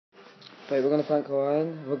Right, we're going to prank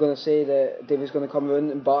Ahren. We're going to say that David's going to come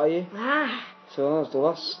round and batter you. Ah! So let's do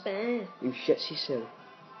this. Ben. You shitsy silly.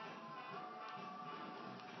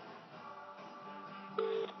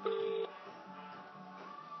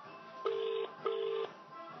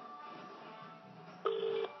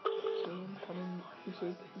 He's coming. He's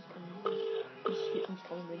coming. He's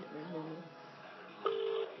coming right now.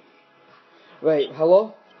 Right,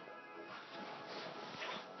 hello?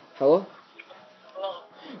 Hello?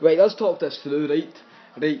 Right, let's talk this through, right?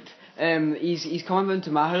 Right. He's coming round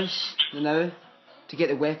to my house now to get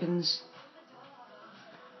the weapons.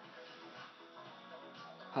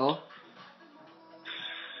 Hello?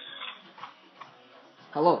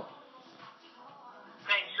 Hello?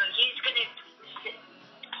 Right, so he's gonna.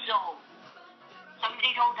 So,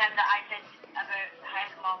 somebody told him that I said about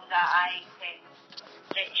his mum that I said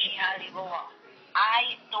that she had Ebola.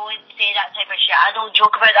 I don't say that type of shit. I don't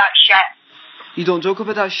joke about that shit. You don't joke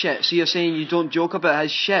about that shit, so you're saying you don't joke about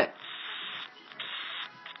his shit?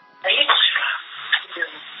 Are you?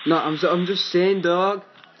 No, I'm just saying, dog.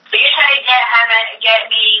 Are you trying to get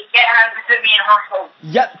him to put me in hospital?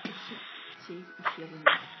 Yep. So,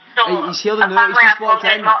 Hey, he's here now, he's apparently just I walked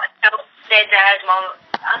told in. his mum, said to his mum,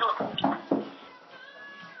 I don't.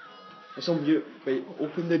 It's on mute. Right,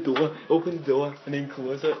 open the door, and then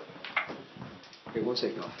close it. Wait, one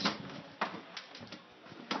second, guys.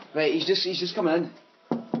 Right, he's just coming in.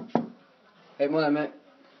 Right, morning, mate.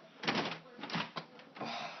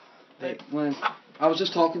 Right, morning. I was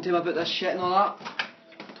just talking to him about this shit and all that.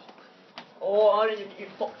 Oh, Ahren, you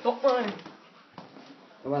fucked up, man.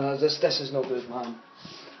 Man, this is no good, man.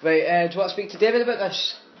 Right, do you want to speak to David about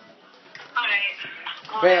this? Alright.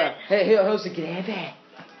 Right, hey, how's the gravy?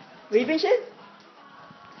 What you been saying?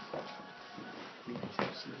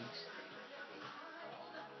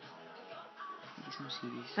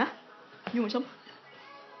 Huh? You want some?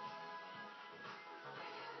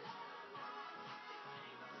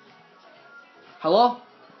 Hello?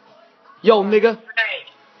 Yo, nigga. Right.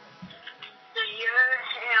 So you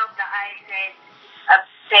heard that I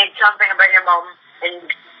said something about your mum, and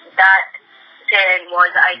that saying was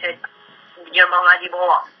that I said your mum had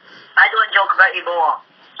Ebola. I don't joke about Ebola.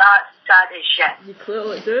 That's sad as shit. You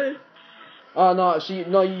clearly do. Oh no, see,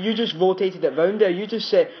 no, you just rotated it round there. You just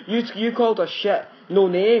said you called her shit, no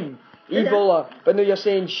name, Did I? Ebola, but now you're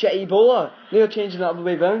saying shit Ebola. Now you're changing it the other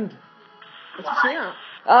way round. Did you say that?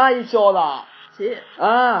 Ah, you saw that. Say it.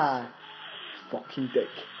 Ah, fucking dick.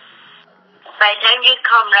 By the time you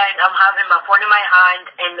come round, I'm having my phone in my hand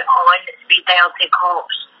and on speed dial to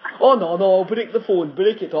cops. Oh no, I'll break the phone,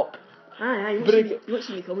 break it up. Aye, you Break it. won't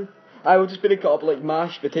see me coming. I will just break it up like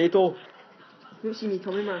mashed potato. You won't see me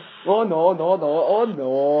coming, man. Oh no,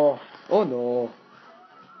 oh no.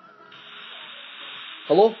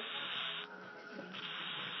 Hello?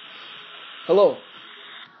 Hello?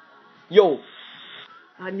 Yo.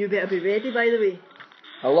 And you better be ready, by the way.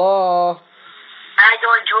 Hello? I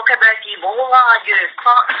don't joke about Ebola, you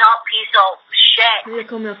fucked up piece of shit. Now you're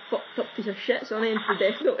calling me a fucked up piece of shit, so I ain't for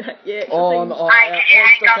definitely hit you extra Oh times. no,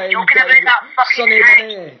 I'm joking about that fucking Sunny thing.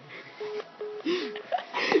 bunny.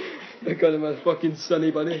 I got him a fucking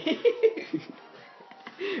sunny bunny.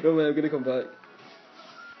 Oh man, I'm gonna come back.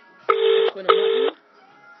 Going on what,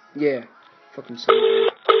 Yeah, fucking sunny bunny.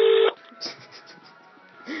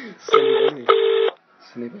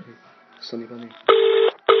 Sunny bunny.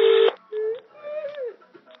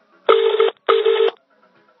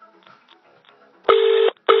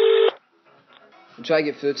 I'm trying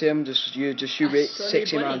to get through to him. Just you wait, Sunny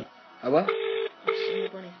sexy bunny. man. What? Sunny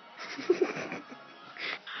bunny.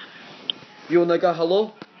 Yo nigga,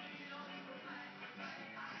 hello?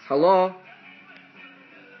 Hello?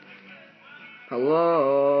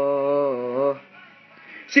 Hello?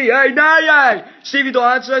 See, hey, nah, see if you don't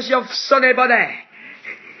answer this, you sunny bunny.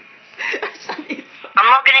 I'm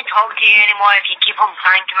not going to talk to you anymore if you keep on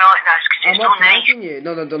pranking me like this, because I'm it's not not nice. pranking you.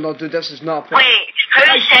 No, dude, this is not a prank. Wait, who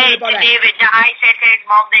Hey, said to buddy. David that I said to his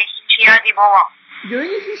mum that she had Ebola? You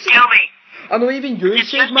said. Tell me. I know even you If you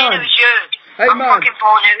said, said it man. was you, Hey, I'm man. fucking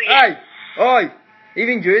falling out with you. Hey, oi,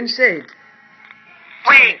 even you said.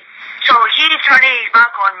 Wait, so he's turning his back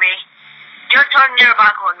on me. You're turning your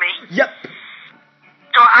back on me. Yep.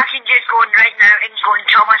 So I can just go in right now and go and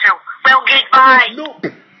tell myself, well, goodbye. Nope.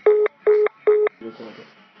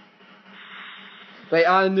 Right,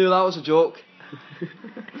 I knew that was a joke. Yeah,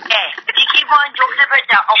 if you keep on jokes about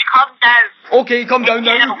that, I'll come down. Okay, come down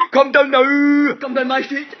now. Come down now. Come down my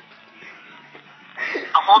street. I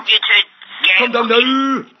hope you two get Come down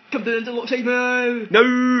now. Come down to Lockside now. No. I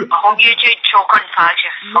hope you two choke on fags,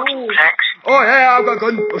 you fucking pricks. Oh, hey, I've got a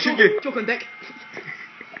gun. I'll shoot you. Choke on dick.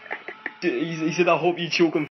 He said, I hope you choke him.